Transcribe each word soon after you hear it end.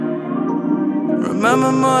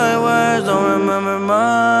remember my words, don't remember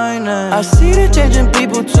my name. I see the changing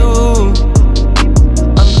people too.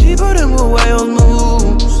 I'm deeper than what whales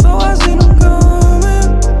move. So I see them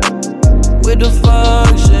coming with the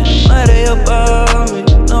fuck shit. Like they above me,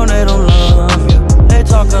 no they don't love you. They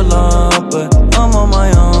talk a lot, but I'm on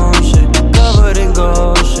my own shit. Covered in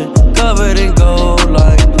gold shit, covered in gold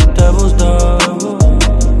like the devil's double.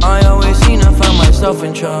 I always seem to find myself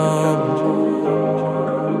in trouble.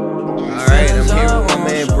 Alright, I'm here with my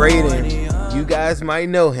man Braden. You guys might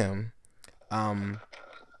know him.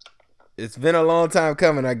 It's been a long time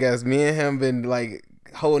coming, I guess. Me and him been like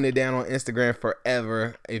holding it down on Instagram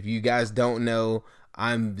forever. If you guys don't know,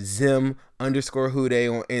 I'm Zim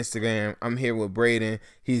 _Hude on Instagram. I'm here with Braden.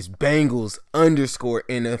 He's Bengals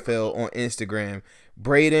 _NFL on Instagram.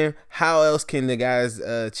 Braden, how else can the guys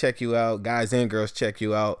check you out? Guys and girls check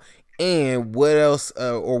you out. And what else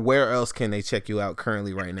or where else can they check you out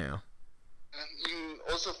currently right now? You can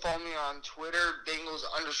also follow me on Twitter,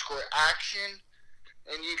 Bengals_action.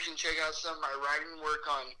 And you can check out some of my writing work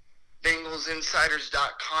on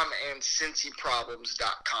BengalsInsiders.com and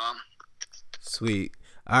CincyProblems.com. Sweet.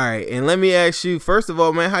 All right, and let me ask you, first of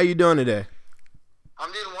all, man, how you doing today?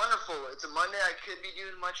 I'm doing wonderful. It's a Monday. I could be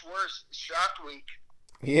doing much worse. It's draft week.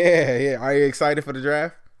 Yeah. Are you excited for the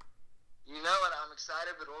draft? You know what? I'm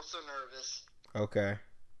excited, but also nervous. Okay.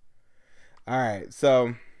 All right,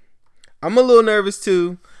 so I'm a little nervous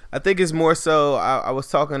too. I think it's more so, I was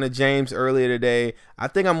talking to James earlier today. I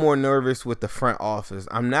think I'm more nervous with the front office.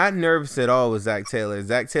 I'm not nervous at all with Zac Taylor.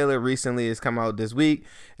 Zac Taylor recently has come out this week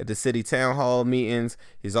at the city town hall meetings.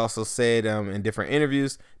 He's also said in different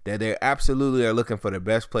interviews that they absolutely are looking for the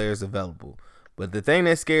best players available. But the thing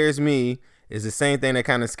that scares me is the same thing that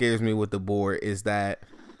kind of scares me with the board, is that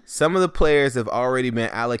some of the players have already been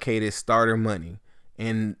allocated starter money.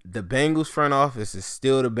 And the Bengals front office is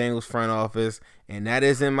still the Bengals front office, and that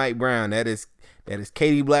isn't Mike Brown. That is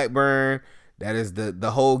Katie Blackburn. That is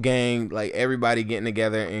the whole gang, like everybody getting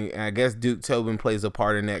together. And I guess Duke Tobin plays a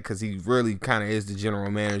part in that because he really kind of is the general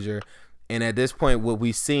manager. And at this point, what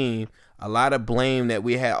we've seen, a lot of blame that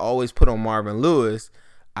we had always put on Marvin Lewis,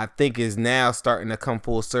 I think is now starting to come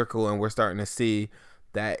full circle, and we're starting to see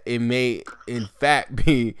that it may, in fact,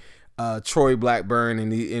 be Troy Blackburn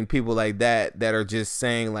and people like that are just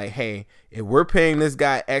saying like, hey, if we're paying this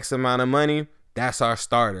guy X amount of money, that's our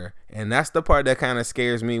starter. And that's the part that kind of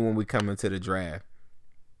scares me when we come into the draft.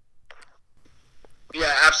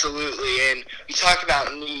 Yeah, absolutely. And you talk about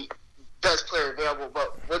the best player available,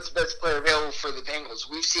 but what's the best player available for the Bengals?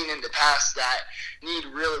 We've seen in the past that need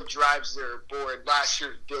really drives their board. Last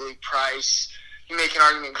year, Billy Price. You make an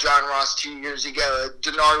argument, John Ross 2 years ago.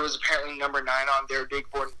 Denard was apparently number 9 on their big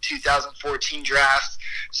board in 2014 draft.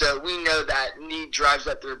 So we know that need drives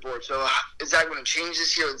up their board. So is that going to change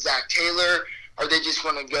this year with Zac Taylor? Are they just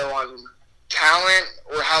going to go on talent,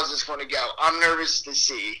 or how's this going to go? I'm nervous to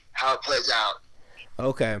see how it plays out.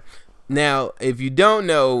 Okay. Now, if you don't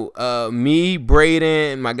know, me,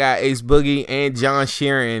 Braden, my guy Ace Boogie, and John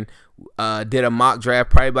Sheeran did a mock draft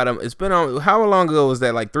probably about it's been on, how long ago was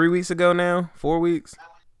that? Like 3 weeks ago now? 4 weeks?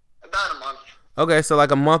 About a month. Okay, so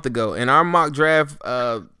like a month ago. In our mock draft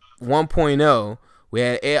 1.0, we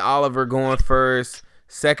had Ed Oliver going first.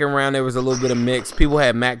 Second round, there was a little bit of mix. People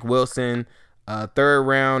had Mac Wilson. Third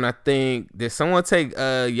round, I think, did someone take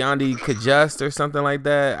Yandy Kajust or something like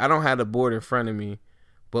that? I don't have the board in front of me.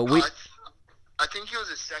 But I think he was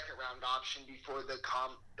a second round option before the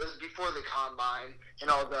combine and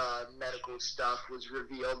all the medical stuff was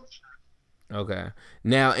revealed. Okay.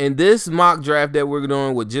 Now, in this mock draft that we're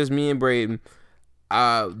doing with just me and Braden,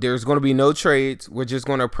 there's going to be no trades. We're just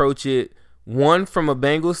going to approach it, one, from a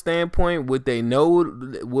Bengals standpoint, what they know,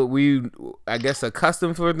 what we, I guess,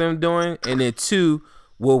 accustomed for them doing, and then two,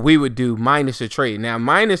 what we would do minus the trade. Now,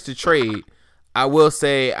 minus the trade, I will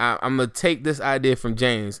say I'm going to take this idea from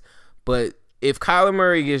James, but if Kyler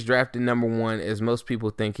Murray gets drafted number 1, as most people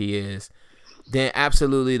think he is, then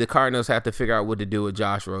absolutely the Cardinals have to figure out what to do with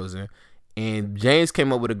Josh Rosen. And James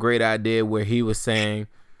came up with a great idea where he was saying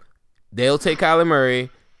they'll take Kyler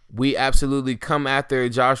Murray. We absolutely come after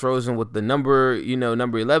Josh Rosen with the number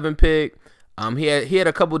 11 pick. He had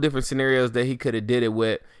a couple different scenarios that he could have did it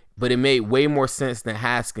with, but it made way more sense than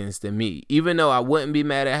Haskins to me. Even though I wouldn't be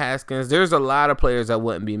mad at Haskins, there's a lot of players I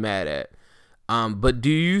wouldn't be mad at. But do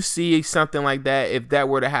you see something like that? If that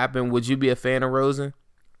were to happen, would you be a fan of Rosen?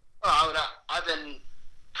 I've been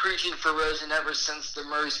preaching for Rosen ever since the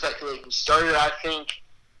Murray speculation started. I think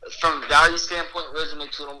from a value standpoint, Rosen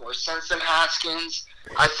makes a little more sense than Haskins.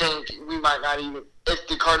 I think we might not even, if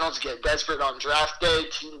the Cardinals get desperate on draft day,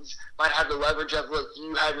 teams might have the leverage of, look,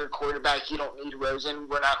 you have your quarterback, you don't need Rosen,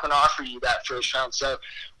 we're not going to offer you that first round. So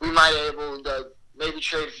we might be able to maybe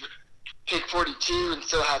trade pick 42 and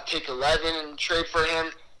still have pick 11 and trade for him.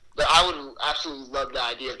 But I would absolutely love the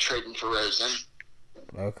idea of trading for Rosen.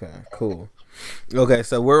 Okay, cool. Okay,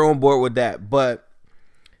 so we're on board with that. But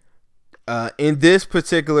in this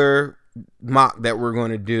particular mock that we're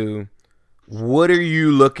going to do, what are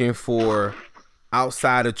you looking for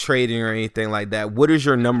outside of trading or anything like that? What is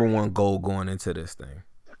your number one goal going into this thing?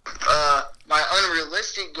 My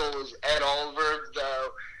unrealistic goal is Ed Oliver, though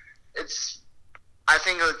I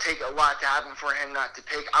think it would take a lot to happen for him not to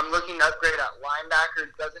pick. I'm looking to upgrade at linebacker.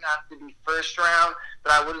 It doesn't have to be first round,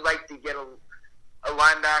 but I would like to get a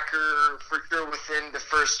linebacker for sure within the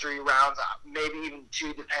first 3 rounds, maybe even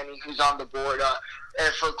 2, depending who's on the board.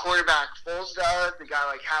 And for quarterback Foles, the guy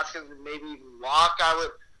like Haskins and maybe even Locke,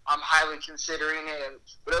 I'm highly considering it.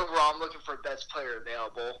 But overall, I'm looking for best player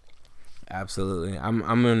available. Absolutely,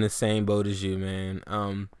 I'm in the same boat as you, man.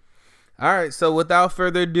 All right, so without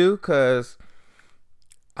further ado, because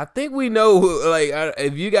I think we know, like,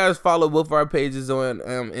 if you guys follow both our pages on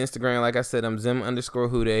Instagram, like I said, I'm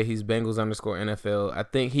Zim_Hude. He's Bengals_NFL. I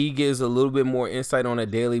think he gives a little bit more insight on a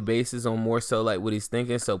daily basis on more so like what he's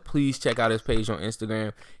thinking. So please check out his page on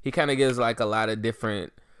Instagram. He kind of gives like a lot of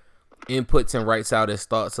different inputs and writes out his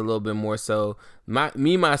thoughts a little bit more. So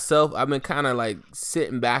myself, I've been kind of like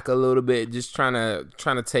sitting back a little bit, just trying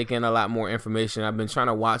to take in a lot more information. I've been trying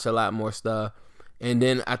to watch a lot more stuff. And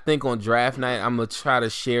then I think on draft night, I'm going to try to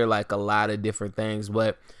share like a lot of different things.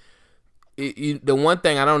 But the one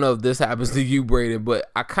thing, I don't know if this happens to you, Braden, but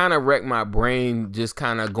I kind of wreck my brain just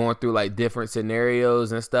kind of going through like different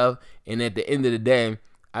scenarios and stuff. And at the end of the day,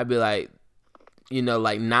 I'd be like,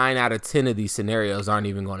 like 9 out of 10 of these scenarios aren't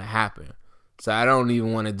even going to happen. So I don't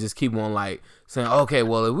even want to just keep on like saying, okay,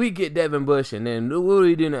 well, if we get Devin Bush and then what do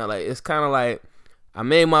we do now? Like, it's kind of like I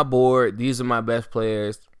made my board. These are my best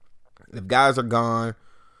players. If guys are gone,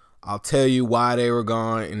 I'll tell you why they were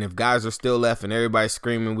gone. And if guys are still left and everybody's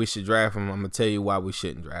screaming we should draft them, I'm going to tell you why we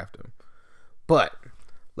shouldn't draft them. But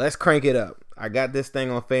let's crank it up. I got this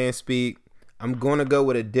thing on FanSpeak. I'm going to go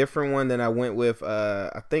with a different one than I went with.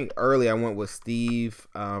 I think early I went with Steve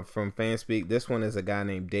from FanSpeak. This one is a guy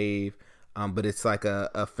named Dave, but it's like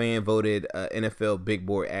a fan-voted NFL big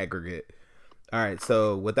board aggregate. All right,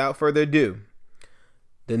 so without further ado,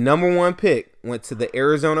 the number 1 pick went to the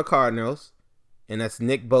Arizona Cardinals, and that's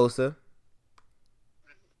Nick Bosa.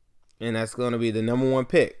 And that's going to be the number 1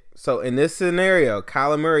 pick. So in this scenario,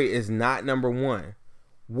 Kyler Murray is not number 1,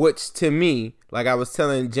 which to me, like I was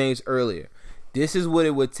telling James earlier, this is what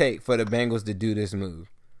it would take for the Bengals to do this move.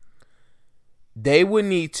 They would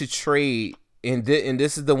need to trade, and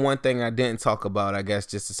this is the one thing I didn't talk about, I guess,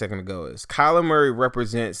 just a second ago, is Kyler Murray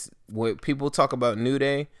represents what people talk about New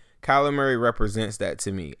Day. Kyler Murray represents that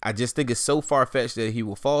to me. I just think it's so far-fetched that he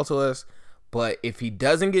will fall to us. But if he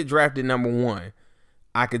doesn't get drafted number 1,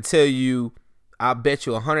 I could tell you, I'll bet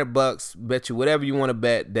you $100, bet you whatever you want to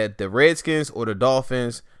bet, that the Redskins or the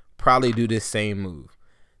Dolphins probably do this same move.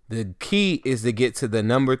 The key is to get to the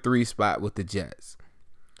number 3 spot with the Jets.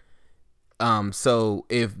 So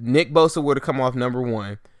if Nick Bosa were to come off number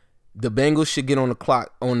 1, the Bengals should get on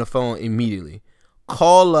the phone immediately.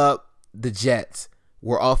 Call up the Jets.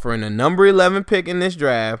 We're offering a number 11 pick in this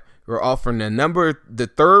draft. We're offering the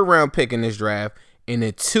 3rd round pick in this draft. And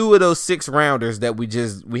then 2 of those 6 rounders that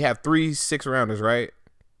we have 3 6 rounders, right?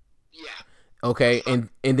 Yeah. Okay. And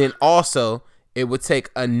then also it would take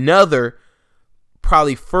another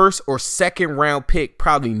probably 1st or 2nd round pick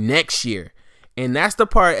probably next year. And that's the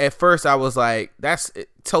part at first I was like, that's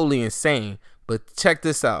totally insane. But check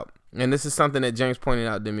this out. And this is something that James pointed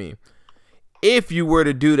out to me. If you were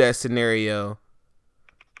to do that scenario,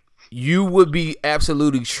 you would be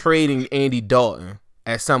absolutely trading Andy Dalton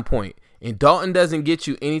at some point. And Dalton doesn't get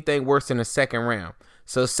you anything worse than a 2nd round.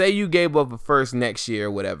 So say you gave up a 1st next year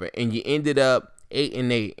or whatever, and you ended up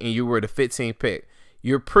 8-8, and you were the 15th pick.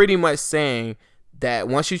 You're pretty much saying that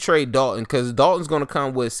once you trade Dalton, because Dalton's going to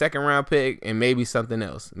come with a 2nd round pick and maybe something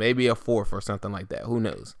else, maybe a 4th or something like that. Who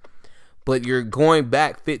knows? But you're going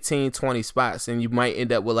back 15, 20 spots, and you might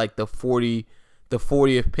end up with like the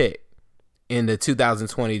 40th pick in the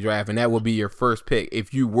 2020 draft, and that would be your 1st pick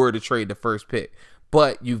if you were to trade the 1st pick.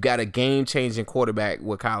 But you've got a game-changing quarterback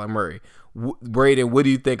with Kyler Murray. Braden, what do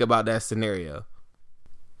you think about that scenario?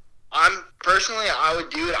 I would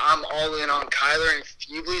do it. I'm all in on Kyler. And if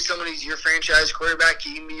you believe somebody's your franchise quarterback,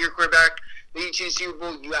 he can be your quarterback. lead to the Super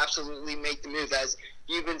Bowl, you absolutely make the move. As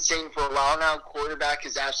you've been saying for a while now, quarterback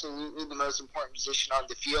is absolutely the most important position on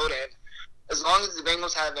the field. And as long as the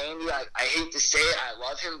Bengals have Andy, I hate to say it, I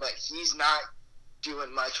love him, but he's not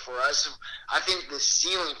doing much for us. I think the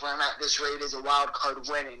ceiling for him at this rate is a wild card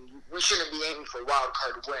win, and we shouldn't be aiming for a wild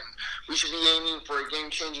card win. We should be aiming for a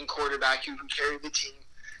game-changing quarterback who can carry the team.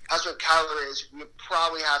 That's what Kyler is. We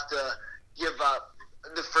probably have to give up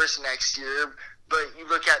the first next year, but you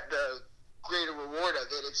look at the greater reward of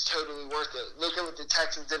it, it's totally worth it. Look at what the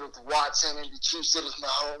Texans did with Watson and the Chiefs did with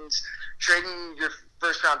Mahomes. Trading your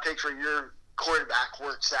first-round pick for your quarterback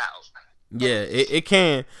works out. Yeah, it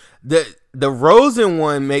can. The Rosen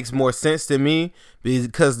one makes more sense to me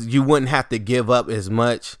because you wouldn't have to give up as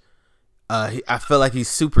much. I feel like he's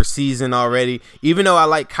super seasoned already. Even though I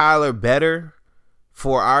like Kyler better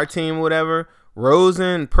for our team, whatever,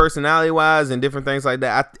 Rosen, personality-wise and different things like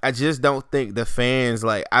that, I just don't think the fans,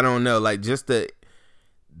 like, I don't know, like just the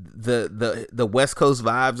West Coast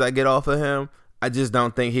vibes I get off of him, I just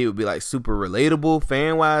don't think he would be like super relatable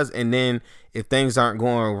fan-wise. And then if things aren't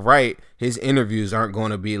going right, his interviews aren't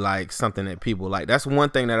going to be like something that people like. That's one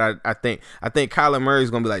thing that I think. I think Kyler Murray is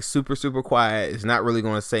going to be like super, super quiet. He's not really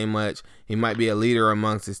going to say much. He might be a leader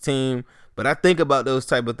amongst his team. But I think about those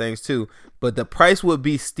type of things too. But the price would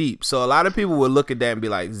be steep. So a lot of people would look at that and be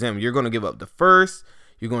like, Zim, you're going to give up the first.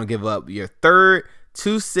 You're going to give up your third,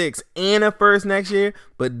 2-6, and a first next year.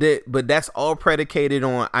 But that's all predicated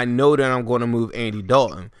on, I know that I'm going to move Andy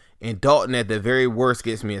Dalton. And Dalton at the very worst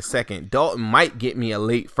gets me a second. Dalton might get me a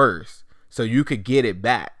late first. So you could get it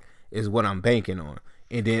back is what I'm banking on.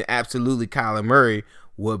 And then absolutely Kyler Murray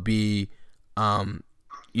would be,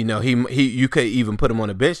 you could even put him on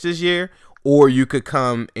the bench this year. Or you could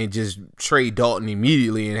come and just trade Dalton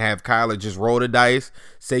immediately and have Kyler just roll the dice.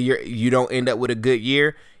 Say you don't end up with a good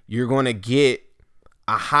year. You're going to get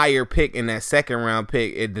a higher pick in that second round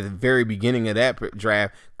pick at the very beginning of that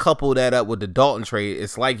draft. Couple that up with the Dalton trade.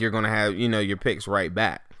 It's like you're going to have, your picks right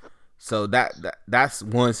back. So that's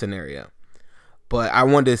one scenario. But I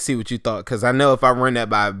wanted to see what you thought, because I know if I run that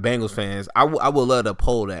by Bengals fans, I would love to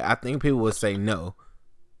poll that. I think people would say no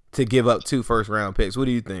to give up 2 first round picks. What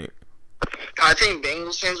do you think? I think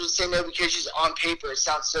Bengals fans would say no because just on paper it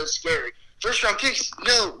sounds so scary. First round picks,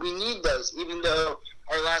 no, we need those. Even though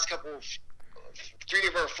our last couple, 3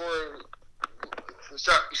 of our 4,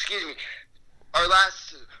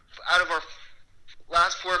 out of our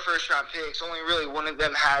last 4 first round picks, only really one of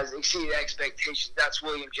them has exceeded expectations. That's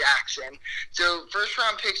William Jackson. So first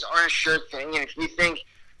round picks aren't a sure thing, and if you think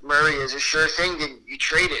Murray is a sure thing, then you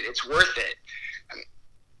trade it. It's worth it.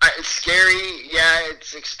 It's scary, yeah,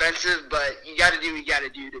 it's expensive, but you got to do what you got to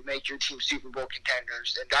do to make your team Super Bowl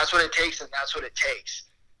contenders, and that's what it takes, and that's what it takes.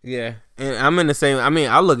 Yeah, and I'm in the same. I mean,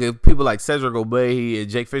 I look at people like Cedric Ogbuehi and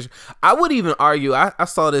Jake Fisher. I would even argue. I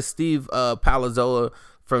saw this Steve Palazzolo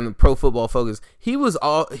from the Pro Football Focus. He was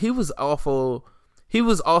awful. He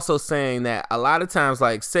was also saying that a lot of times,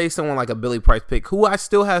 like say someone like a Billy Price pick, who I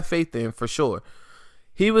still have faith in for sure.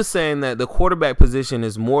 He was saying that the quarterback position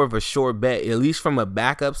is more of a sure bet, at least from a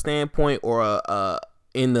backup standpoint or a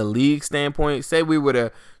in the league standpoint. Say we would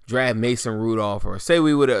have drafted Mason Rudolph, or say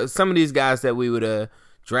we would have some of these guys that we would have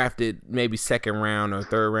drafted maybe second round or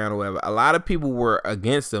third round or whatever. A lot of people were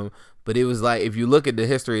against them, but it was like if you look at the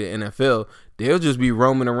history of the NFL, they'll just be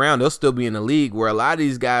roaming around. They'll still be in the league. Where a lot of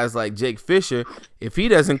these guys like Jake Fisher, if he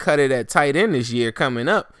doesn't cut it at tight end this year coming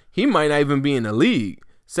up, he might not even be in the league.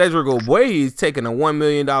 Cedric Ogbuehi is taking a $1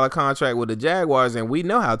 million contract with the Jaguars, and we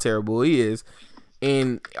know how terrible he is.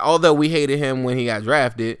 And although we hated him when he got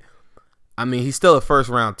drafted, I mean, he's still a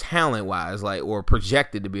first-round talent-wise, like, or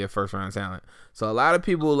projected to be a first-round talent. So a lot of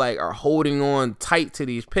people, like, are holding on tight to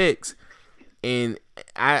these picks. And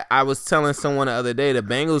I was telling someone the other day, the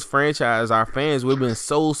Bengals franchise, our fans, we've been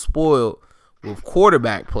so spoiled with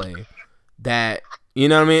quarterback play that – you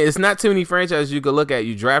know what I mean? It's not too many franchises you could look at.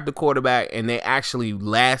 You draft a quarterback and they actually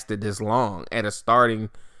lasted this long at a starting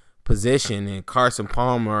position in Carson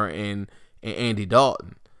Palmer and Andy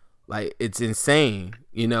Dalton. Like, it's insane.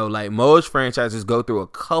 Like most franchises go through a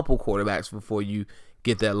couple quarterbacks before you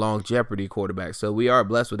get that long Jeopardy quarterback. So we are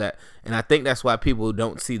blessed with that. And I think that's why people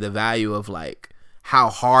don't see the value of like how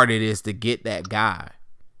hard it is to get that guy.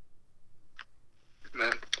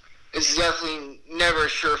 Man. It's definitely never a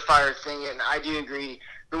surefire thing, and I do agree.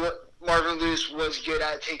 Marvin Lewis was good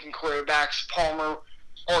at taking quarterbacks. Palmer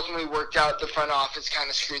ultimately worked out. The front office kind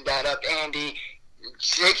of screwed that up. Andy,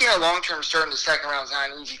 taking a long-term start in the second round is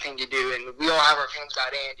not an easy thing to do, and we all have our feelings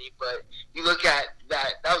about Andy, but you look at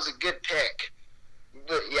that was a good pick.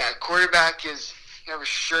 But, yeah, quarterback is never a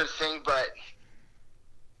sure thing, but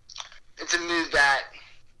it's a move that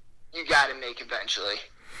you got to make eventually.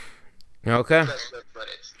 Okay.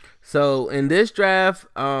 So in this draft,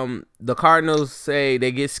 the Cardinals say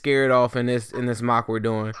they get scared off in this mock we're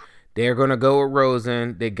doing. They're gonna go with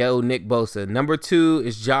Rosen. They go Nick Bosa. Number 2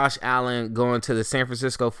 is Josh Allen going to the San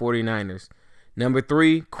Francisco 49ers. Number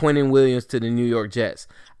 3, Quinnen Williams to the New York Jets.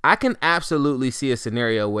 I can absolutely see a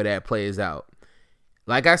scenario where that plays out.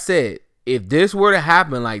 Like I said, if this were to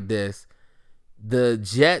happen like this, the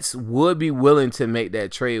Jets would be willing to make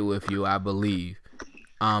that trade with you, I believe.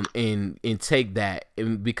 And take that.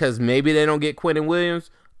 And because maybe they don't get Quinnen Williams,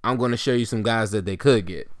 I'm going to show you some guys that they could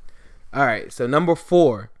get. All right, so number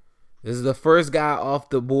 4. This is the first guy off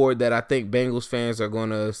the board that I think Bengals fans are going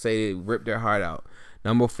to say rip their heart out.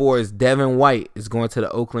 Number 4 is Devin White is going to the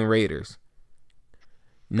Oakland Raiders.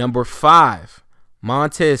 Number 5,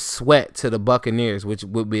 Montez Sweat to the Buccaneers, which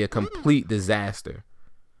would be a complete disaster.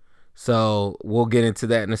 So we'll get into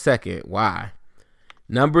that in a second. Why?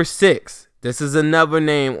 Number 6, this is another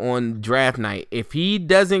name on draft night. If he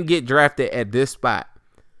doesn't get drafted at this spot,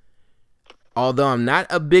 although I'm not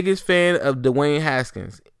a biggest fan of Dwayne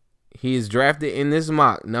Haskins, he is drafted in this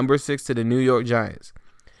mock, number 6 to the New York Giants.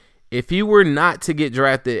 If he were not to get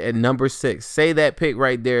drafted at number 6, say that pick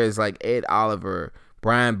right there is like Ed Oliver,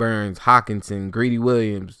 Brian Burns, Hawkinson, Greedy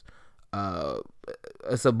Williams,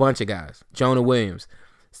 it's a bunch of guys, Jonah Williams.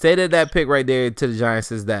 Say that pick right there to the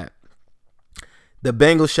Giants is that. The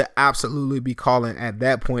Bengals should absolutely be calling at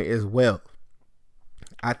that point as well.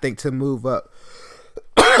 I think to move up,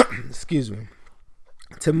 excuse me,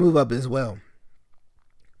 to move up as well.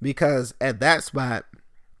 Because at that spot,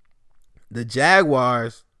 the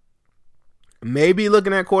Jaguars may be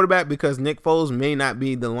looking at quarterback because Nick Foles may not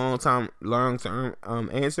be the long-term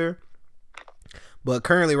answer. But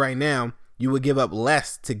currently right now, you would give up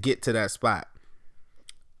less to get to that spot.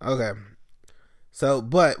 Okay. So,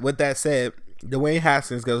 but with that said, Dwayne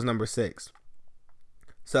Haskins goes number 6.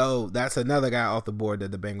 So that's another guy off the board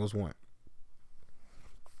that the Bengals want.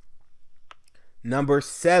 Number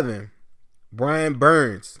 7, Brian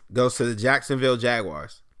Burns goes to the Jacksonville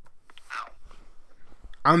Jaguars.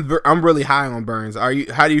 I'm really high on Burns.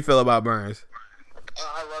 How do you feel about Burns?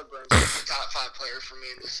 I love Burns. He's a top 5 player for me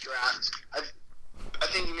in this draft. I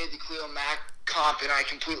think he made the Khalil Mack comp, and I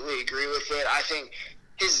completely agree with it. I think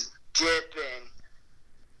his dip and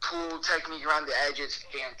cool technique around the edge is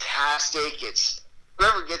fantastic. It's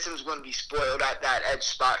whoever gets him is going to be spoiled at that edge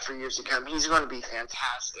spot for years to come. He's going to be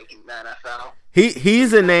fantastic in the NFL.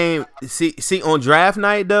 He's a name. See on draft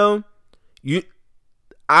night though,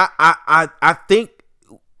 I think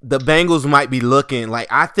the Bengals might be looking like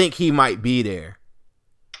I think he might be there,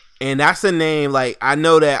 and that's a name like I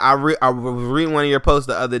know that I was reading one of your posts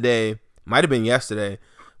the other day, might have been yesterday,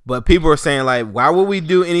 but people are saying like, why would we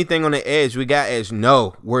do anything on the edge? We got edge.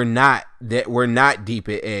 No, we're not. We're not deep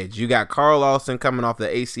at edge. You got Carl Lawson coming off the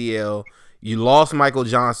ACL. You lost Michael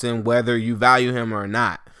Johnson, whether you value him or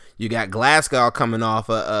not. You got Glasgow coming off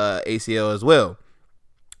a ACL as well,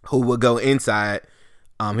 who will go inside.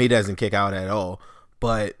 He doesn't kick out at all.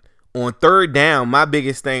 But on third down, my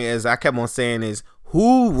biggest thing is I kept on saying is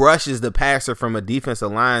who rushes the passer from a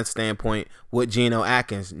defensive line standpoint with Geno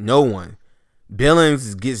Atkins? No one.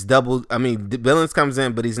 Billings gets doubled. I mean, Billings comes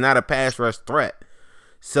in, but he's not a pass rush threat.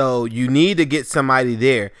 So you need to get somebody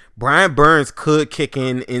there. Brian Burns could kick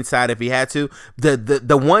in inside if he had to.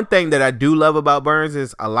 The one thing that I do love about Burns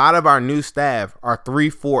is a lot of our new staff are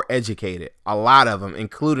 3-4 educated. A lot of them,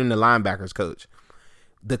 including the linebackers coach.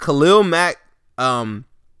 The Khalil Mack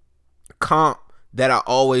comp that I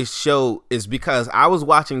always show is because I was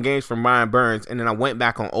watching games from Brian Burns, and then I went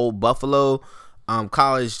back on old Buffalo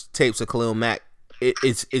college tapes of Khalil Mack.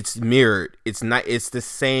 It's mirrored. It's not. It's the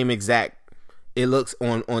same exact. It looks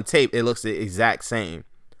on tape. It looks the exact same.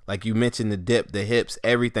 Like you mentioned, the dip, the hips,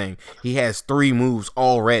 everything. He has 3 moves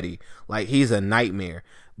already. Like he's a nightmare.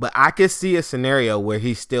 But I could see a scenario where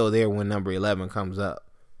he's still there when number 11 comes up.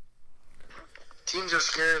 Teams are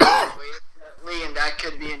scared of him, and that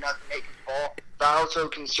could be enough to make him fall. But I also am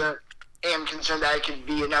concerned that it could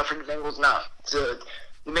be enough for the Bengals not to.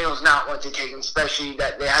 The Bengals not want to take him, especially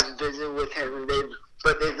that they haven't visited with him,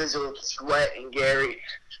 but they visited with Sweat and Gary.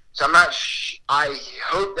 So I'm not. I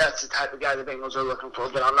hope that's the type of guy the Bengals are looking for,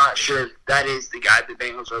 but I'm not sure that is the guy the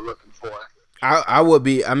Bengals are looking for. I would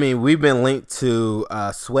be. I mean, we've been linked to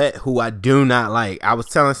Sweat, who I do not like. I was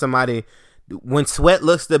telling somebody when Sweat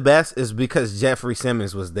looks the best is because Jeffrey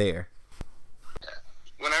Simmons was there.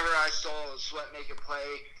 Whenever I saw Sweat make a play,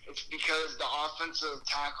 it's because the offensive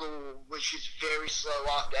tackle, which is very slow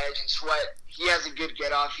off the edge, and Sweat, he has a good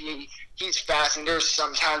get off. He's fast, and there's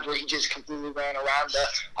some times where he just completely ran around the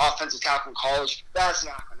offensive tackle in college. That's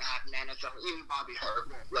not going to happen in the NFL. Even Bobby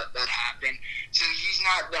Hart won't let that happen. So he's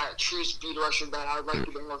not that true speed rusher that I would like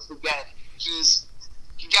the Bengals to get.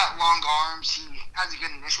 He got long arms. He has a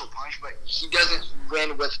good initial punch, but he doesn't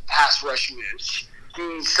win with pass rush moves.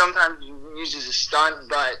 He sometimes uses a stunt,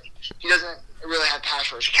 but he doesn't really have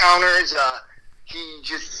pass rush counters. He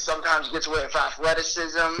just sometimes gets away with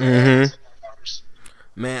athleticism. Mm-hmm.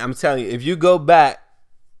 Man, I'm telling you, if you go back,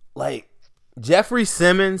 like, Jeffrey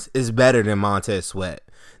Simmons is better than Montez Sweat.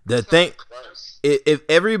 The thing, if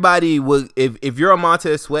everybody would, if you're a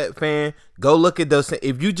Montez Sweat fan, go look at those.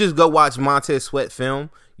 If you just go watch Montez Sweat film,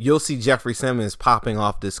 you'll see Jeffrey Simmons popping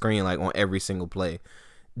off the screen like on every single play.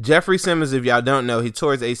 Jeffrey Simmons, if y'all don't know, he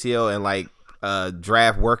tore his ACL and like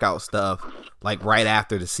draft workout stuff like right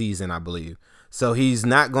after the season, I believe. So he's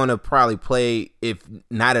not going to probably play, if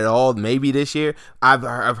not at all, maybe this year.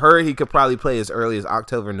 I've heard he could probably play as early as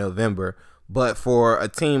October, November. But for a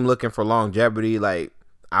team looking for longevity, like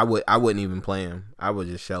I wouldn't even play him. I would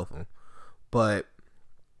just shelf him. But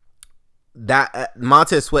that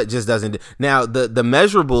Montez Sweat just doesn't. Now the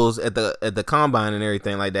measurables at the combine and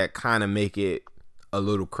everything like that kind of make it a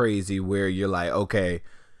little crazy, where you're like, okay,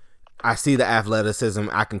 I see the athleticism,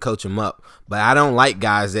 I can coach him up, but I don't like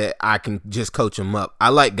guys that I can just coach them up. I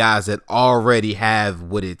like guys that already have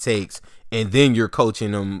what it takes, and then you're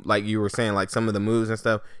coaching them, like you were saying, like some of the moves and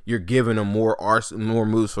stuff, you're giving them more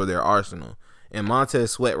moves for their arsenal. And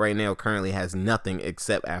Montez Sweat right now currently has nothing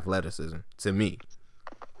except athleticism, to me.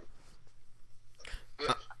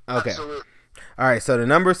 Okay. Absolutely. All right, so the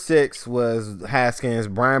number 6 was Haskins.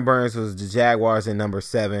 Brian Burns was the Jaguars in number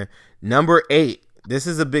 7. Number 8. This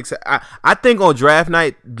is a big. I think on draft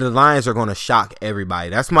night the Lions are going to shock everybody.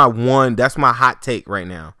 That's my hot take right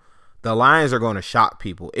now. The Lions are going to shock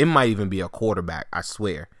people. It might even be a quarterback, I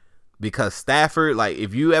swear, because Stafford. Like,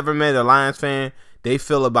 if you ever met a Lions fan, they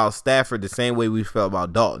feel about Stafford the same way we feel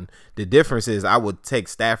about Dalton. The difference is I would take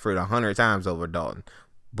Stafford 100 times over Dalton.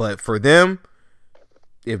 But for them,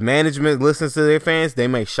 if management listens to their fans, they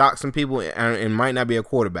may shock some people and might not be a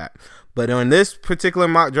quarterback. But on this particular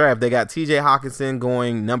mock draft, they got T.J. Hockenson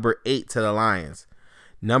going number 8 to the Lions.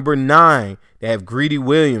 Number 9, they have Greedy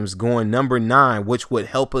Williams going number 9, which would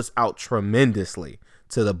help us out tremendously,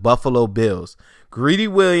 to the Buffalo Bills. Greedy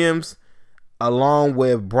Williams, along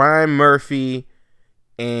with Brian Murphy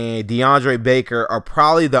and DeAndre Baker, are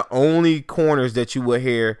probably the only corners that you will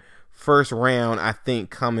hear first round, I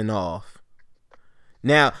think, coming off.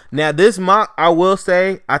 Now this mock, I will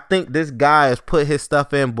say, I think this guy has put his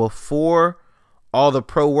stuff in before all the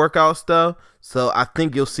pro workout stuff. So I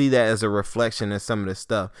think you'll see that as a reflection of some of the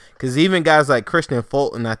stuff. Because even guys like Christian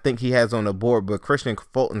Fulton, I think he has on the board, but Christian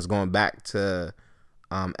Fulton's going back to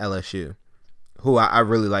LSU, who I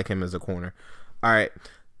really like him as a corner. All right,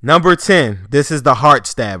 number 10, this is the heart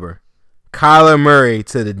stabber. Kyler Murray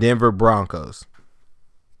to the Denver Broncos.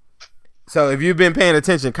 So if you've been paying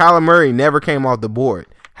attention, Kyler Murray never came off the board.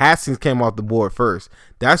 Haskins came off the board first.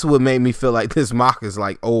 That's what made me feel like this mock is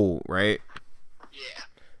like old, right?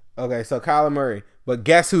 Yeah. Okay, so Kyler Murray. But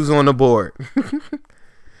guess who's on the board?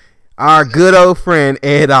 Our good old friend,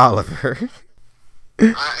 Ed Oliver.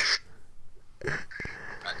 We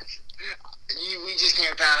just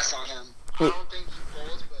can't pass on him. I don't think he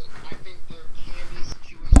falls, but I think there can be a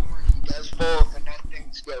situation where he does fall if enough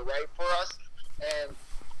things go right for us. And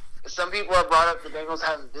some people have brought up the Bengals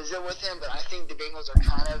having a visit with him, but I think the Bengals are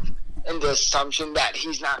kind of in the assumption that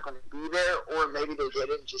he's not going to be there, or maybe they did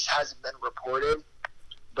it, just hasn't been reported.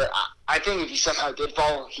 But I think if he somehow did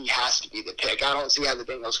fall, he has to be the pick. I don't see how the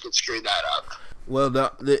Bengals could screw that up. Well,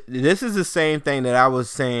 this is the same thing that I was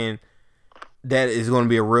saying that is going to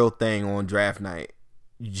be a real thing on draft night.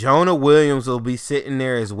 Jonah Williams will be sitting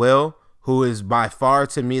there as well, who is by far,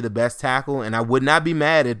 to me, the best tackle, and I would not be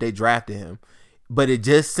mad if they drafted him. But it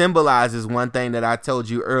just symbolizes one thing that I told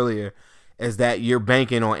you earlier, is that you're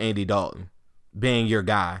banking on Andy Dalton being your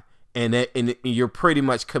guy. And you're pretty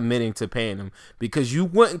much committing to paying him, because you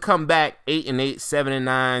wouldn't come back 8-8, 7-9,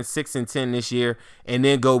 6-10 this year and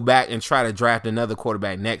then go back and try to draft another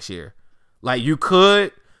quarterback next year. Like, you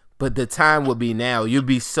could, but the time would be now. You'd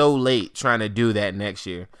be so late trying to do that next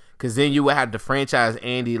year, because then you would have to franchise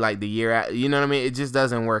Andy like the year out. You know what I mean? It just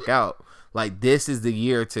doesn't work out. Like, this is the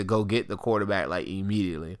year to go get the quarterback like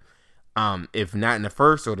immediately. If not in the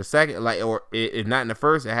first or the second, or if not in the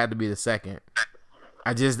first, it had to be the second.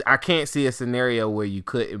 I can't see a scenario where you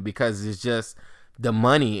couldn't, because it's just the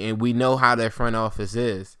money, and we know how their front office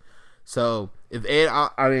is. So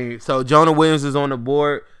so Jonah Williams is on the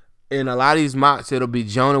board. in a lot of these mocks, it'll be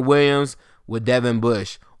Jonah Williams with Devin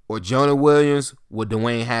Bush, or Jonah Williams with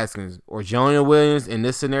Dwayne Haskins, or Jonah Williams in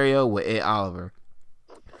this scenario with Ed Oliver.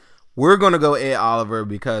 We're going to go Ed Oliver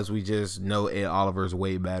because we just know Ed Oliver's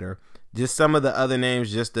way better. Just some of the other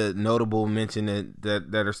names, just the notable mention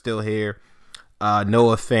that are still here.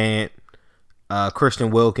 Noah Fant, Christian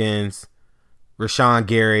Wilkins, Rashawn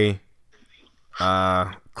Gary,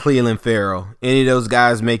 Cleveland Farrell. Any of those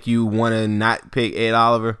guys make you want to not pick Ed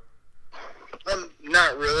Oliver?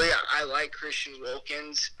 Not really. I like Christian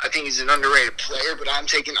Wilkins. I think he's an underrated player, but I'm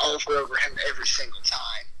taking Oliver over him every single time.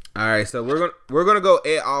 All right, so we're gonna go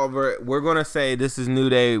Ed Oliver. We're gonna say this is New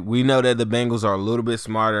Day. We know that the Bengals are a little bit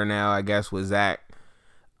smarter now, I guess, with Zach.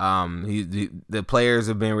 The players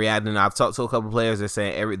have been reacting. I've talked to a couple players that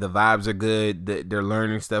saying the vibes are good. They're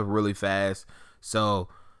learning stuff really fast. So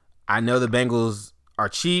I know the Bengals are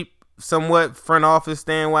cheap, somewhat front office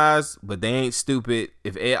stand wise, but they ain't stupid.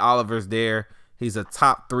 If Ed Oliver's there, he's a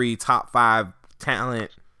top 3, top 5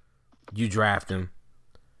 talent. You draft him.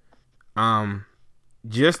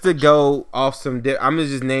 Just to go off some, I'm gonna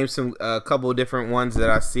just name a couple of different ones that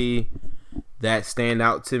I see that stand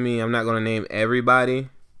out to me. I'm not gonna name everybody,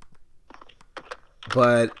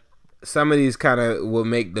 but some of these kind of will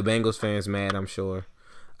make the Bengals fans mad, I'm sure.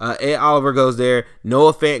 Ed Oliver goes there.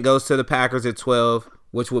 Noah Fant goes to the Packers at 12,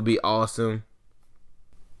 which would be awesome.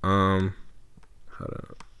 Hold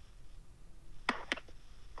on.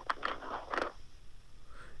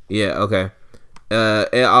 Yeah, okay.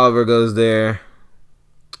 Ed Oliver goes there.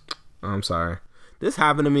 I'm sorry. This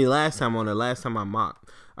happened to me last time I mocked.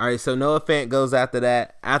 All right, so Noah Fant goes after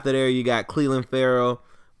that. After there, you got Cleveland Farrell.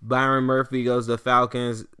 Byron Murphy goes to the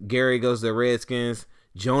Falcons. Gary goes to the Redskins.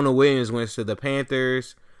 Jonah Williams went to the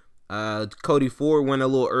Panthers. Cody Ford went a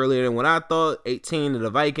little earlier than what I thought. 18 to the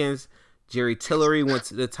Vikings. Jerry Tillery went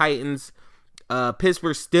to the Titans.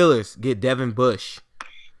 Pittsburgh Steelers get Devin Bush.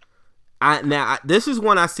 This is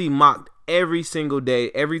one I see mocked every single day,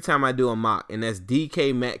 every time I do a mock, and that's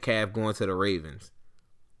DK Metcalf going to the Ravens.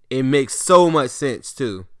 It makes so much sense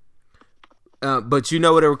too. But you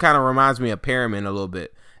know what? It kind of reminds me of Perriman a little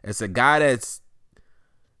bit. It's a guy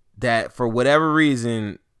that for whatever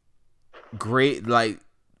reason, great, like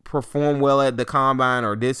performed well at the combine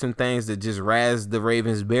or did some things that just razzed the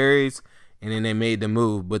Ravens' berries, and then they made the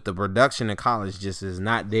move. But the production in college just is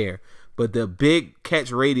not there. But the big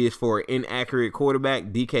catch radius for an inaccurate quarterback,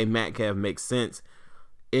 DK Metcalf, makes sense.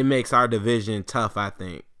 It makes our division tough, I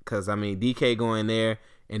think. Because, I mean, DK going there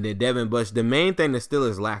and then Devin Bush. The main thing the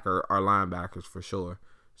Steelers lack are linebackers for sure.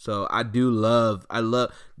 So I love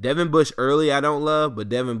Devin Bush early, I don't love. But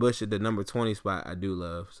Devin Bush at the number 20 spot, I do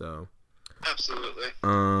love. So absolutely.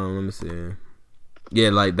 Let me see. Yeah,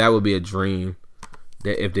 like that would be a dream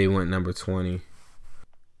that if they went number 20.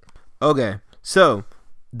 Okay, so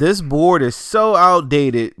this board is so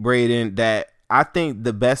outdated, Braden, that I think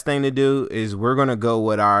the best thing to do is we're going to go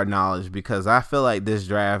with our knowledge, because I feel like this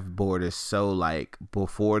draft board is so like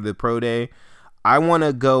before the pro day. I want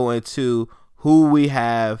to go into who we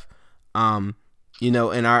have, I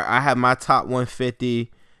have my top 150.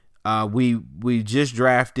 We just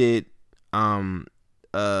drafted Ed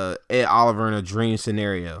Oliver in a dream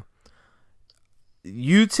scenario.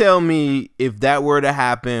 You tell me, if that were to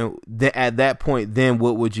happen, at that point, then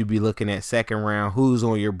what would you be looking at? Second round, who's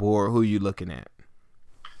on your board? Who are you looking at?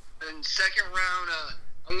 In second round,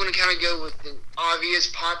 I'm going to kind of go with the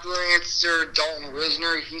obvious popular answer, Dalton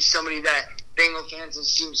Risner. He's somebody that Bengal fans have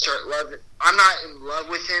seemed to start loving. I'm not in love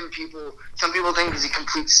with him. Some people think he's a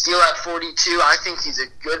complete steal at 42. I think he's a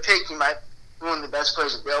good pick. He might be one of the best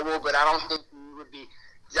players available, but I don't think he would be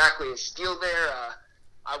exactly a steal there.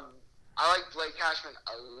 I like Blake Cashman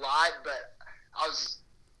a lot, but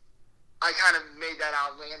I kind of made that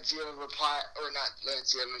out. Lance Zealand reply, or not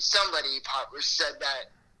Lance Zealand, somebody said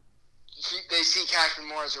that they see Cashman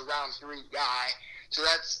more as a round 3 guy. So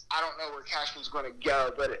I don't know where Cashman's going to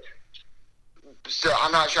go, so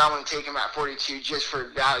I'm not sure I want to take him at 42 just for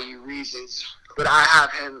value reasons. But I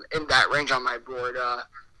have him in that range on my board.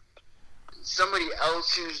 Somebody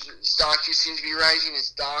else whose stock just seems to be rising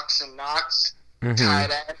is Dawson Knox,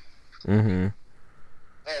 tight end. Mm-hmm.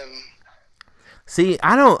 See,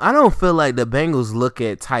 I don't feel like the Bengals look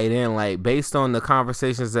at tight end, like, based on the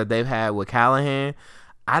conversations that they've had with Callahan.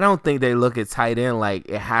 I don't think they look at tight end like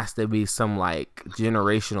it has to be some like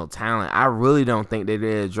generational talent. I really don't think they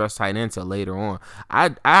did address tight end till later on.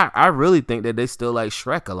 I really think that they still like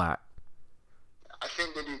Shrek a lot. I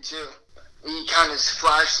think they do too. He kind of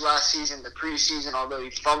flashed last season, the preseason, although he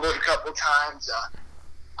fumbled a couple times.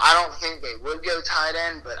 I don't think they would go tight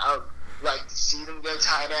end, but I would like to see them go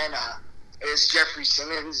tight end. It's Jeffrey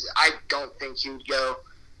Simmons. I don't think he would go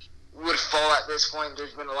would fall at this point.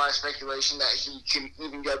 There's been a lot of speculation that he can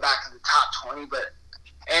even go back to the top 20,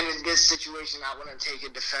 and in this situation, I wouldn't take a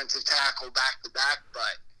defensive tackle back to back,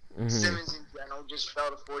 but Simmons in general just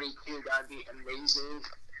fell to 42. That'd be amazing.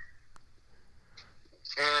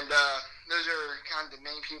 And those are kind of the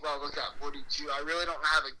main people I look at 42. I really don't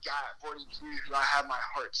have a guy at 42 who I have my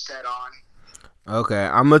heart set on. Okay,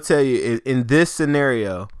 I'm going to tell you, in this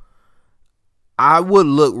scenario, I would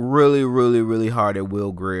look really, really, really hard at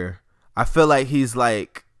Will Grier. I feel like he's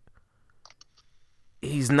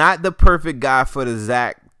not the perfect guy for the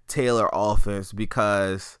Zach Taylor offense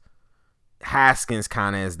because Haskins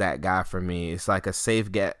kind of is that guy for me. It's like a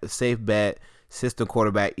safe bet, system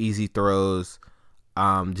quarterback, easy throws,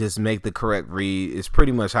 just make the correct read. It's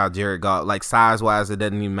pretty much how Jared Goff, like size-wise, it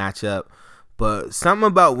doesn't even match up. But something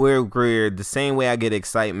about Will Grier, the same way I get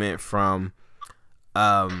excitement from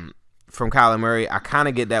Kyler Murray, I kind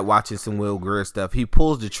of get that watching some Will Grier stuff. He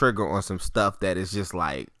pulls the trigger on some stuff that is just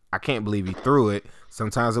like, I can't believe he threw it.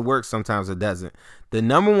 Sometimes it works, sometimes it doesn't. The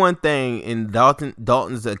number one thing in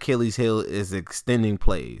Dalton's Achilles heel is extending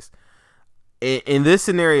plays. In this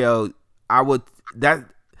scenario, I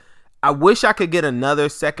wish I could get another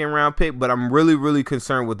second round pick, but I'm really, really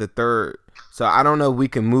concerned with the third. So I don't know if we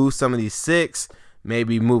can move some of these 6,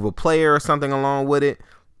 maybe move a player or something along with it.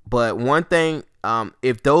 But one thing,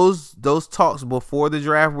 if those talks before the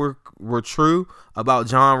draft were true about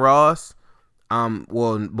John Ross,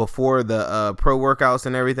 before the pro workouts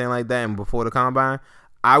and everything like that, and before the combine,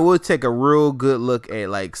 I would take a real good look at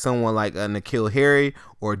like someone like N'Keal Harry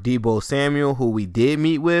or Deebo Samuel, who we did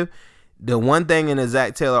meet with. The one thing in the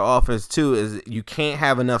Zach Taylor offense too is you can't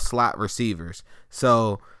have enough slot receivers.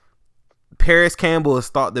 So Paris Campbell is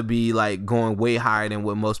thought to be like going way higher than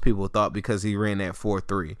what most people thought because he ran that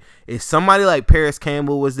 4.3. If somebody like Paris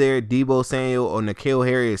Campbell was there, Deebo Samuel or N'Keal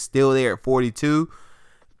Harry is still there at 42,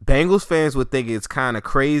 Bengals fans would think it's kind of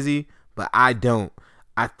crazy, but I don't.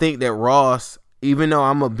 I think that Ross, even though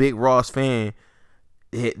I'm a big Ross fan,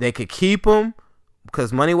 they could keep him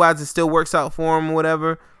because money-wise it still works out for him or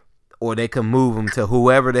whatever, or they could move him to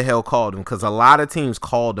whoever the hell called him because a lot of teams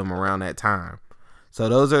called him around that time. So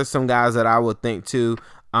those are some guys that I would think too.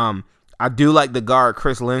 I do like the guard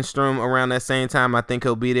Chris Lindstrom around that same time. I think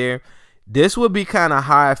he'll be there. This would be kind of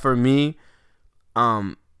high for me.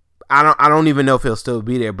 I don't even know if he'll still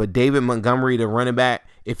be there, but David Montgomery, the running back,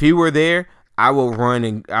 if he were there, I will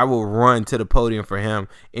run to the podium for him.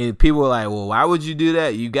 And people are like, well, why would you do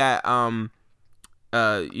that? You got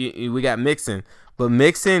we got Mixon. But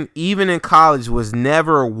Mixon, even in college, was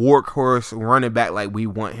never a workhorse running back like we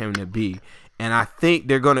want him to be. And I think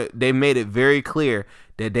they made it very clear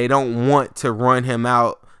that they don't want to run him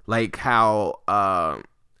out like how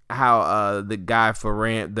the guy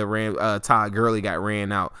for Todd Gurley got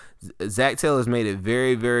ran out. Zach Taylor's made it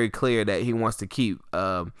very, very clear that he wants to keep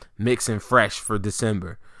Mixon fresh for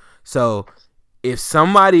December. So if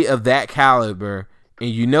somebody of that caliber,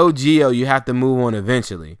 and Gio, you have to move on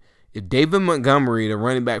eventually. If David Montgomery, the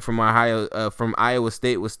running back from Iowa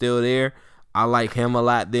State, was still there, I like him a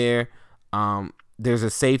lot there. There's a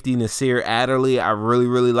safety, Nasir Adderley, I really,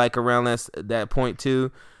 really like around that point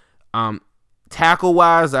too. Tackle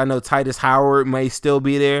wise, I know Titus Howard may still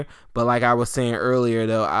be there, but like I was saying earlier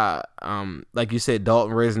though, like you said,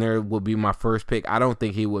 Dalton Risner would be my first pick. I don't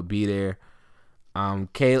think he would be there.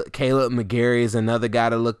 Caleb McGarry is another guy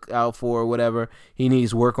to look out for or whatever. He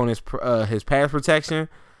needs work on his pass protection,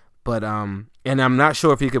 but and I'm not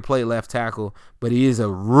sure if he could play left tackle, but he is a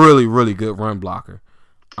really, really good run blocker.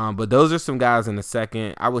 But those are some guys in the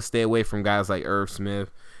second. I would stay away from guys like Irv Smith.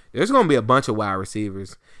 There's going to be a bunch of wide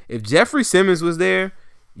receivers. If Jeffrey Simmons was there,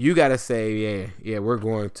 you got to say, yeah, we're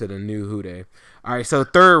going to the new Who Dey. All right, so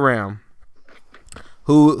third round.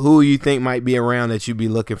 Who you think might be around that you'd be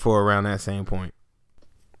looking for around that same point?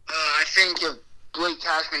 I think if Blake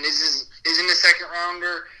Cashman is in the second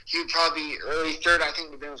rounder, he'd probably be early third. I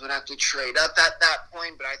think the Bills would have to trade up at that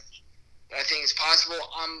point, but I think it's possible.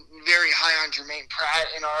 I'm very high on Jermaine Pratt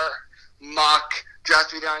in our mock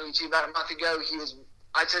draft video on YouTube about a month ago.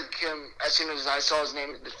 I took him as soon as I saw his name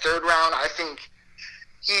in the third round. I think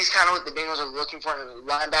he's kind of what the Bengals are looking for in a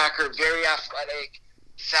linebacker. Very athletic,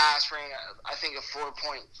 fast, ran I think a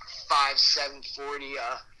 4.57 40.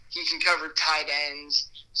 He can cover tight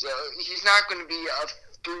ends. So he's not going to be a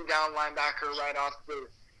three-down linebacker right off the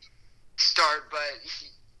start, but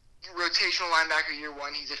rotational linebacker year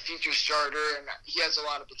one. He's a future starter, and he has a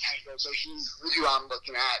lot of potential. So he's who I'm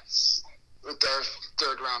looking at with their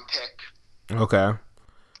third-round pick. Okay.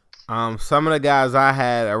 Some of the guys I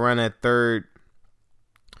had around that third,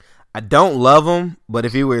 I don't love him, but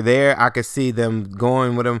if he were there, I could see them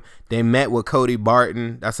going with him. They met with Cody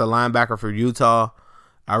Barton. That's a linebacker for Utah.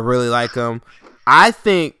 I really like him. I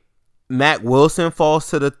think Mack Wilson falls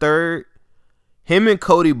to the third. Him and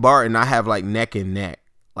Cody Barton, I have like neck and neck.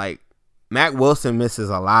 Like, Mack Wilson misses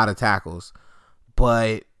a lot of tackles,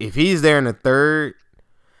 but if he's there in the third,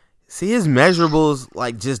 see, his measurables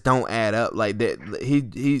like just don't add up. Like that,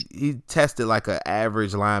 he tested like an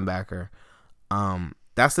average linebacker.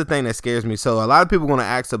 That's the thing that scares me. So a lot of people going to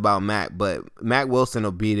ask about Mack, but Mack Wilson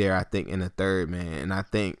will be there, I think, in the third, man. And I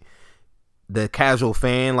think the casual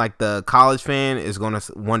fan, like the college fan, is going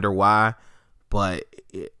to wonder why, but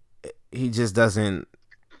he just doesn't.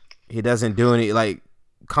 He doesn't do any, like,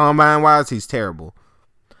 combine wise. He's terrible.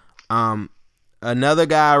 Another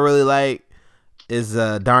guy I really like is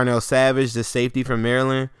Darnell Savage, the safety from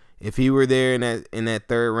Maryland. If he were there in that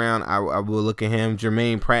third round, I will look at him.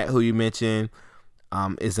 Jermaine Pratt, who you mentioned,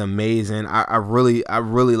 is amazing. I really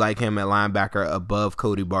like him at linebacker above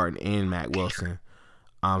Cody Barton and Mack Wilson.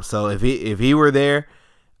 So if he were there,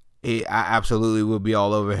 I absolutely would be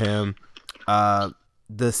all over him.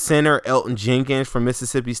 The center Elton Jenkins from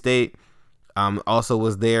Mississippi State also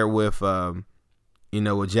was there with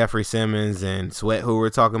with Jeffrey Simmons and Sweat, who we're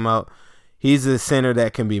talking about. He's a center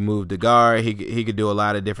that can be moved to guard. He could do a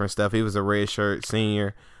lot of different stuff. He was a red shirt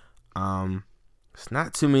senior. It's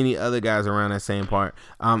not too many other guys around that same part.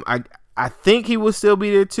 I think he will still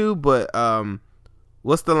be there too, but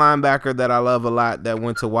what's the linebacker that I love a lot that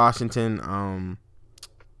went to Washington?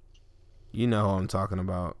 You know who I'm talking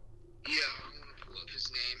about. Yeah, I'm going to pull up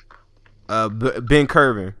his name. Ben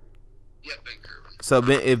Kervin. Yeah, Ben Kervin. So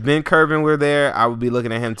if Ben Kervin were there, I would be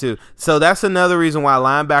looking at him too. So that's another reason why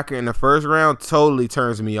linebacker in the first round totally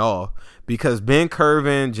turns me off, because Ben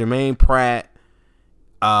Kervin, Jermaine Pratt,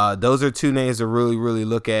 those are two names to really, really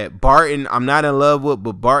look at. Barton, I'm not in love with,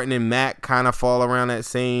 but Barton and Mack kind of fall around that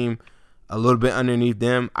same, a little bit underneath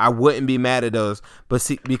them. I wouldn't be mad at those, but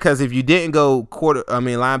see, because if you didn't go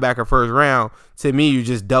linebacker first round, to me you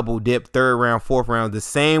just double dip third round, fourth round, the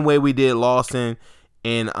same way we did Lawson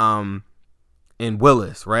and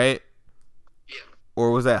Willis, right? Yeah.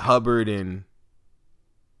 Or was that Hubbard and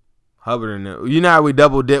you know how we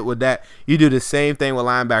double dip with that? You do the same thing with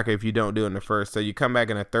linebacker if you don't do it in the first. So you come back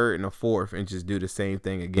in the third and the fourth and just do the same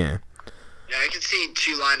thing again. Yeah, I can see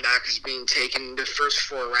two linebackers being taken in the first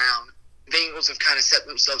 4 rounds. The Bengals have kind of set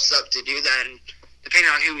themselves up to do that, and depending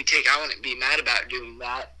on who we take, I wouldn't be mad about doing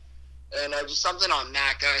that. And just something on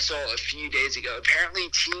Mack that I saw a few days ago. Apparently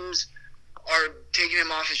teams are taking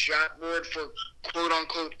him off his draft board for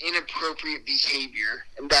quote-unquote inappropriate behavior,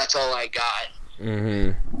 and that's all I got.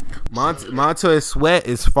 Montez Sweat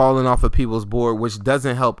is falling off of people's board, which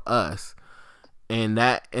doesn't help us, and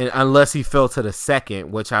unless he fell to the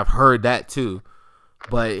second, which I've heard that too.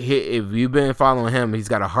 But if you've been following him, he's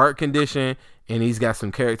got a heart condition and he's got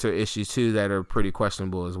some character issues too that are pretty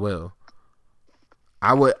questionable as well.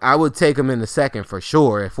 I would take him in the second for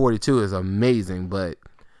sure. At 42 is amazing, but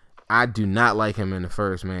I do not like him in the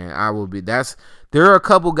first, man. There are a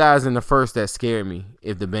couple guys in the first that scare me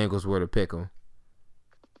if the Bengals were to pick them.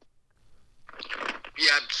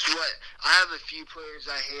 Yeah, Sweat. I have a few players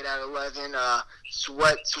I hate at 11.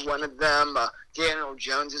 Sweat's one of them. Daniel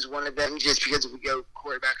Jones is one of them, just because if we go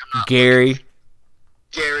quarterback, I'm not. Gary,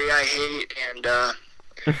 I hate, and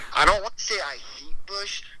I don't want to say I hate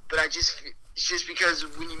Bush, but it's just because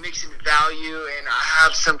when you mix in value, and I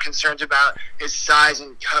have some concerns about his size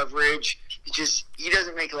and coverage, he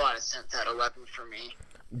doesn't make a lot of sense at 11 for me.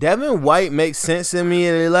 Devin White makes sense to me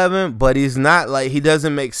at 11, but he's not like, he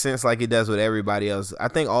doesn't make sense like he does with everybody else. I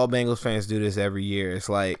think all Bengals fans do this every year. It's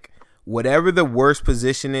like whatever the worst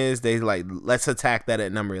position is, they like, let's attack that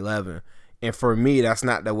at number 11. And for me, that's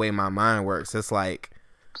not the way my mind works. It's like,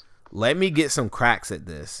 let me get some cracks at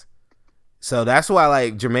this. So that's why,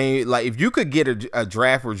 like, Jermaine, like, if you could get a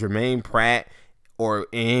draft for Jermaine Pratt or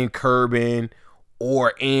in Kervin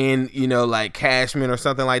or in, like Cashman or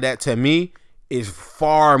something like that, to me, is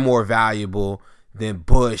far more valuable than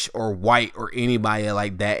Bush or White or anybody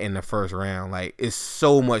like that in the first round. Like, it's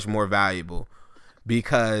so much more valuable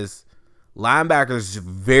because linebackers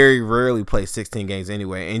very rarely play 16 games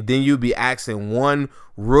anyway. And then you'd be asking one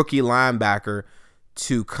rookie linebacker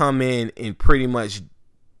to come in and pretty much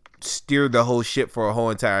steer the whole ship for a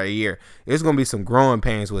whole entire year. There's going to be some growing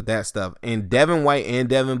pains with that stuff. And Devin White and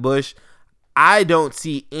Devin Bush, I don't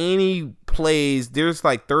see any plays. There's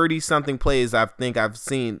like 30-something plays I think I've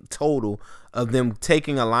seen total of them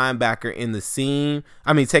taking a linebacker in the seam.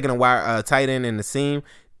 I mean, taking a tight end in the seam.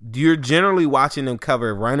 You're generally watching them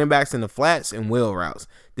cover running backs in the flats and wheel routes.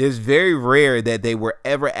 There's very rare that they were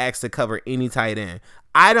ever asked to cover any tight end.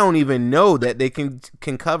 I don't even know that they can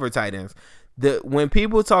cover tight ends. When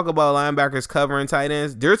people talk about linebackers covering tight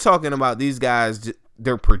ends, they're talking about these guys,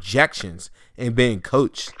 their projections and being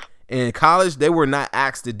coached. And in college, they were not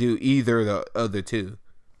asked to do either of the other two,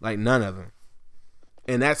 like none of them,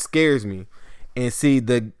 and that scares me. And see,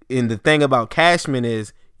 the thing about Cashman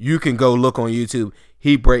is you can go look on YouTube.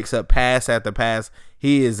 He breaks up pass after pass.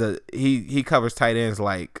 He covers tight ends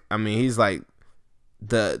he's like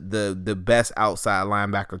the best outside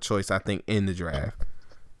linebacker choice I think in the draft.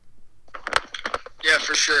 Yeah,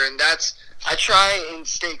 for sure. And I try and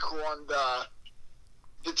stay cool on the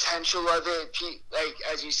potential of it. Like,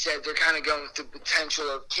 as you said, they're kind of going with the potential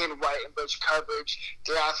of can White and Butch coverage.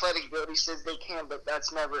 Their athletic ability says they can, but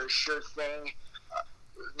that's never a sure thing.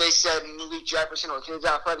 They said Malik Jefferson, with his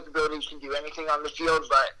athletic ability, can do anything on the field,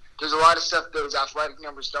 but there's a lot of stuff those athletic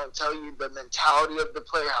numbers don't tell you, the mentality of the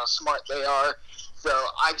player, how smart they are. So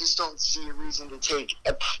I just don't see a reason to take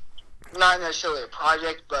not necessarily a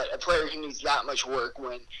project, but a player who needs that much work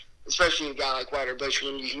when, especially a guy like White or Butch,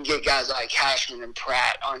 when you can get guys like Cashman and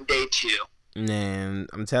Pratt on day 2. Man,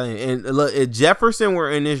 I'm telling you. And look, if Jefferson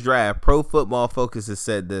were in this draft, Pro Football Focus has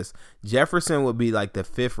said this, Jefferson would be like the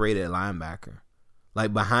 5th rated linebacker.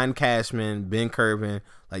 Like behind Cashman, Ben Kervin,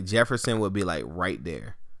 like Jefferson would be like right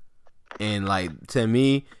there. And like to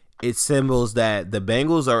me, it symbols that the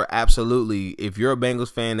Bengals are absolutely, if you're a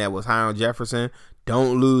Bengals fan that was high on Jefferson,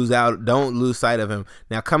 don't lose sight of him.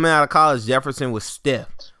 Now coming out of college, Jefferson was stiff.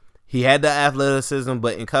 He had the athleticism,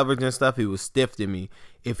 but in coverage and stuff, he was stiff to me.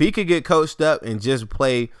 If he could get coached up and just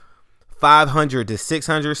play 500 to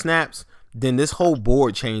 600 snaps, then this whole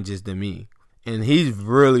board changes to me. And he's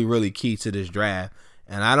really, really key to this draft.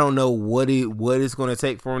 And I don't know what it's going to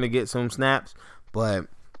take for him to get some snaps. But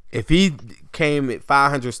if he came at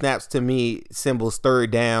 500 snaps, to me, symbols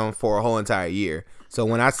third down for a whole entire year. So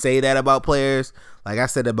when I say that about players, like I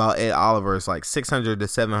said about Ed Oliver, it's like 600 to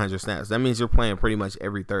 700 snaps. That means you're playing pretty much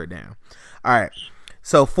every third down. All right.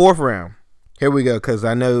 So 4th round. Here we go, because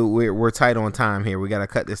I know we're tight on time here. We got to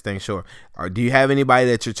cut this thing short. Do you have anybody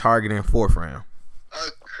that you're targeting 4th round?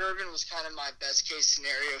 Kervin was kind of my best case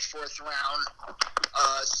scenario, 4th round.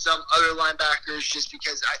 Some other linebackers, just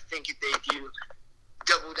because I think if they do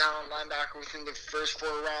double down on linebacker within the first 4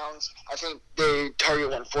 rounds, I think they target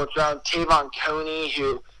 4th round. Tavon Coney,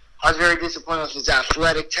 who I was very disappointed with his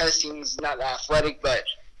athletic testing. He's not athletic, but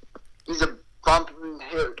he's a bump and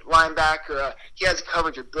hit linebacker. He has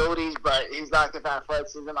coverage abilities, but his lack of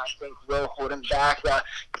athleticism, I think, will hold him back.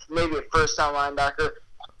 Maybe a first-down linebacker.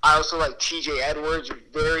 I also like T.J. Edwards,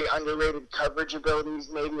 very underrated coverage abilities,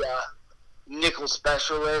 maybe a nickel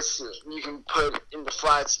specialist you can put in the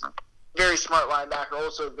flats. Very smart linebacker,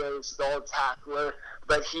 also a very solid tackler,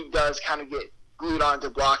 but he does kind of get glued onto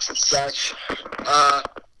blocks and such. I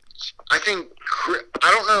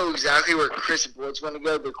don't know exactly where Chris Boyd's going to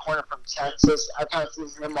go, the corner from Texas. I kind of see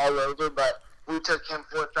him all over, but we took him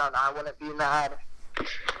 4th round. I wouldn't be mad.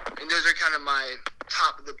 And those are kind of my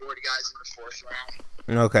top of the board guys in the 4th round.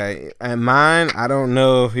 Okay, and mine, I don't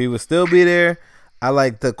know if he would still be there. I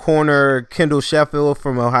like the corner Kendall Sheffield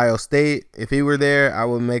from Ohio State. If he were there, I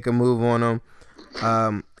would make a move on him.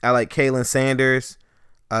 I like Kalen Sanders,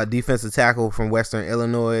 defensive tackle from Western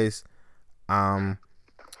Illinois.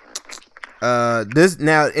 This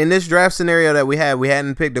now in this draft scenario that we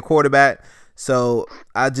hadn't picked a quarterback, so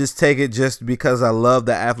I just take it just because I love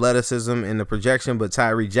the athleticism and the projection. But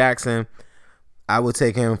Tyree Jackson, I would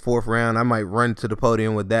take him 4th round. I might run to the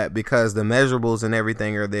podium with that because the measurables and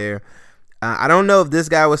everything are there. I don't know if this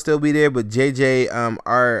guy would still be there, but JJ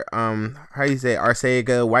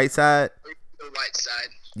Arcega-Whiteside.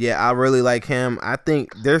 Yeah, I really like him. I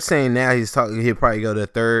think they're saying now he'll probably go to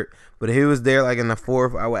 3rd, but if he was there like in the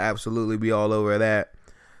 4th, I would absolutely be all over that.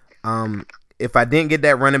 If I didn't get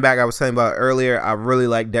that running back I was telling about earlier, I really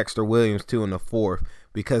like Dexter Williams too in the 4th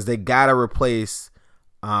because they gotta replace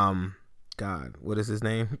God, what is his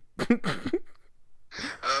name? We're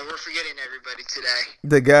forgetting everybody today.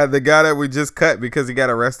 The guy that we just cut because he got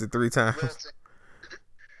arrested 3 times.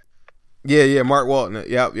 Yeah, Mark Walton.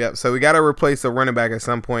 Yep. So we got to replace a running back at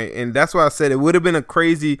some point, and that's why I said it would have been a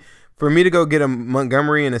crazy for me to go get a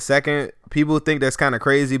Montgomery in a second. People think that's kind of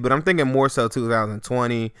crazy, but I'm thinking more so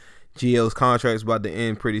 2020. Gio's contract's about to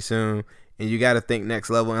end pretty soon, and you got to think next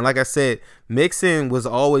level. And like I said, Mixon was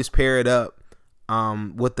always paired up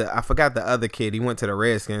with I forgot the other kid. He went to the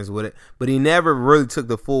Redskins with it, but he never really took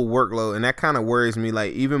the full workload, and that kind of worries me.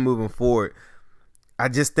 Like even moving forward, I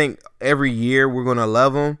just think every year we're gonna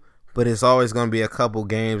love him, but it's always gonna be a couple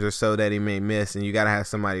games or so that he may miss, and you gotta have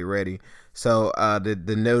somebody ready. So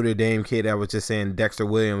the Notre Dame kid I was just saying, Dexter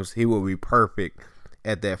Williams, he will be perfect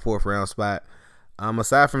at that 4th round spot.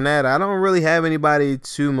 Aside from that, I don't really have anybody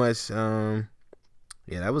too much.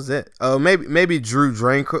 Yeah, that was it. Oh, maybe Drew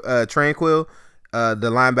Tranquill,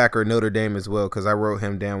 the linebacker at Notre Dame as well, because I wrote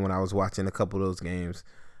him down when I was watching a couple of those games.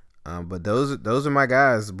 But those are my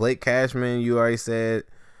guys. Blake Cashman, you already said.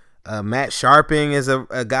 Matt Sharping is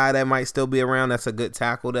a guy that might still be around. That's a good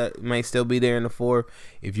tackle that might still be there in the fourth.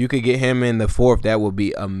 If you could get him in the fourth, that would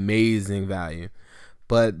be amazing value.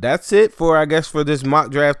 But that's it for this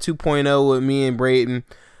mock draft 2.0 with me and Brayden.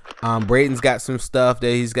 Brayden's got some stuff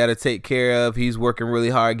that he's got to take care of. He's working really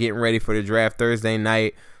hard getting ready for the draft Thursday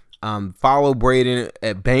night. Follow Brayden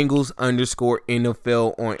at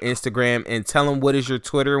Bengals_NFL on Instagram, and tell him, what is your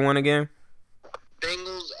Twitter one again?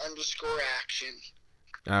 Bengals_action.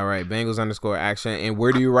 All right, Bengals_action. And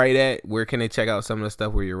where do you write at? Where can they check out some of the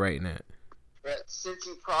stuff where you're writing at? We're at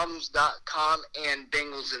CincyProblems.com and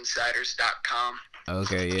BengalsInsiders.com.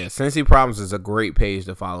 Okay, yeah. Cincy Problems is a great page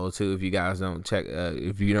to follow too. If you guys don't check,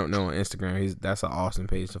 if you don't know on Instagram, that's an awesome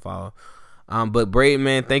page to follow. But Brayden,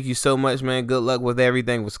 man, thank you so much, man. Good luck with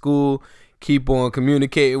everything with school. Keep on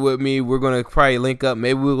communicating with me. We're gonna probably link up.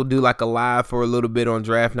 Maybe we'll do like a live for a little bit on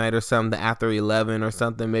draft night or something after 11 or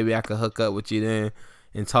something. Maybe I could hook up with you then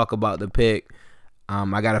and talk about the pick.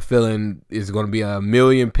 I got a feeling it's going to be 1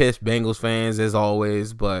 million pissed Bengals fans as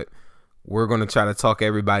always, but we're going to try to talk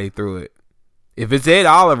everybody through it. If it's Ed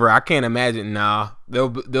Oliver, I can't imagine.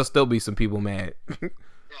 There'll still be some people mad. Yeah,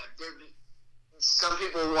 some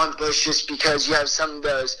people want Bush just because you have some of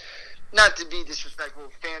those, not to be disrespectful,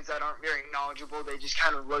 fans that aren't very knowledgeable. They just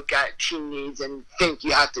kind of look at team needs and think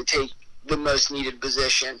you have to take the most needed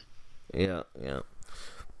position. Yeah.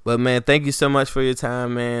 But man, thank you so much for your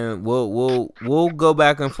time, man. We'll go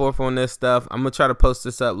back and forth on this stuff. I'm gonna try to post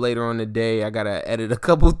this up later on the day. I gotta edit a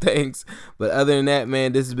couple things, but other than that,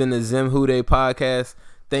 man, this has been the Zim Houday podcast.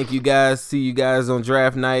 Thank you guys. See you guys on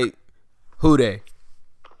draft night. Houday.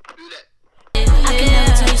 I can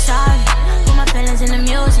never tell you sorry. Put my feelings in the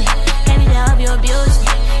music. Can't be love, you abuse it.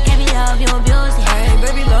 Can't be love, you abuse it. Hey,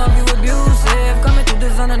 baby, love.